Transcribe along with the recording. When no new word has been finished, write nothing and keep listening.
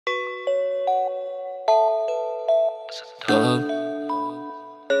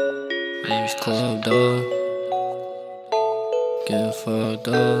this club, dog. Get fucked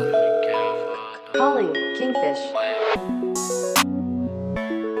up. Calling Kingfish.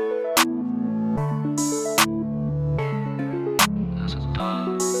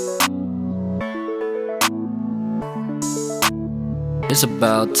 It's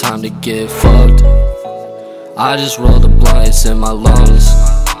about time to get fucked. I just rolled the blunts in my lungs.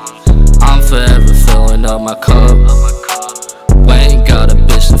 I'm forever filling up my cup. Ain't got a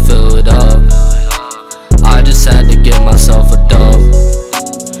bitch to fill it up. I just had to get myself a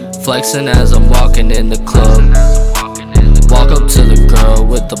dub. Flexing as I'm walking in the club. Walk up to the girl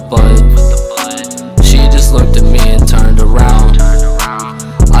with the butt. She just looked at me and turned around.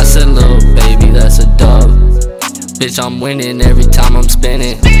 I said, little baby, that's a dub. Bitch, I'm winning every time I'm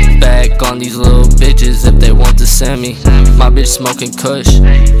spinning. Back on these little bitches if they want to send me. My bitch smoking kush,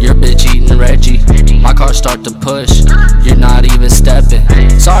 your bitch eating Reggie. My car start to push, you're not even stepping.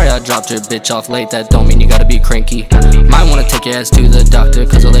 Sorry I dropped your bitch off late, that don't mean you gotta be cranky. Might wanna take your ass to the doctor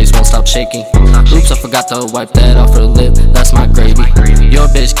cause her legs won't stop shaking. Oops, I forgot to wipe that off her lip, that's my gravy. Your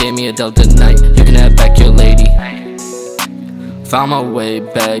bitch gave me a dope tonight, you can have back your lady. Found my way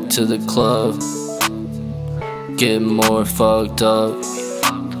back to the club, get more fucked up.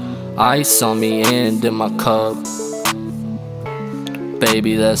 Ice on me and in my cup.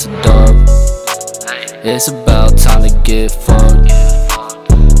 Baby, that's a dub. It's about time to get fucked.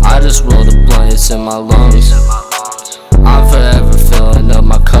 I just roll the blunts in my lungs. I'm forever filling up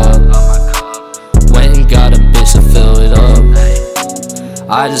my cup. Went and got a bitch to fill it up.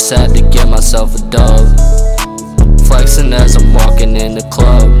 I just had to get myself a dub. Flexing as I'm walking in the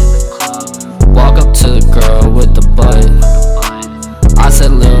club. Walk up to the girl with the butt. I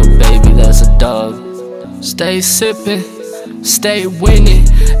said, little baby, that's a dub. Stay sippin', stay winning.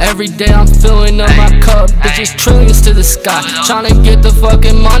 Every day I'm filling up my cup. Bitches trillions to the sky, tryna get the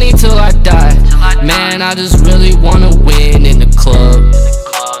fucking money till I die. Man, I just really wanna win in the club.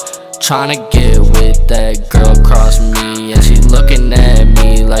 Tryna get with that girl across me, and she looking at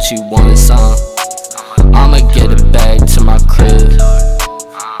me like she wants some. I'ma get it back to my crib.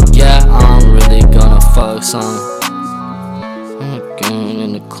 Yeah, I'm really gonna fuck some. I'm again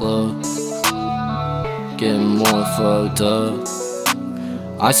in the club, getting more fucked up.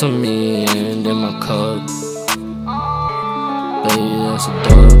 Ice on me and in my cup. Baby, that's a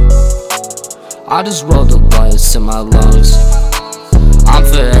dub. I just rolled the blunts in my lungs. I'm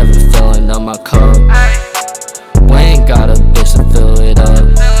forever filling up my cup. We ain't got a bitch to fill it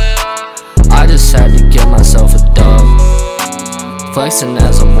up. I just had to get myself a dub. Flexing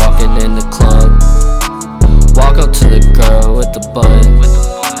as I'm walking in the club. Walk up to the girl with the butt.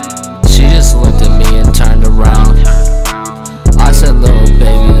 She just looked at me and turned around. I said, little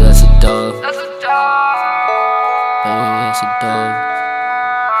baby, that's a dub. Baby, that's a dub.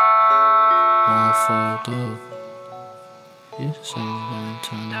 All fucked up. You just ain't gonna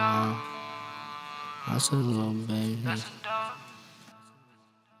turn around. I said, little baby.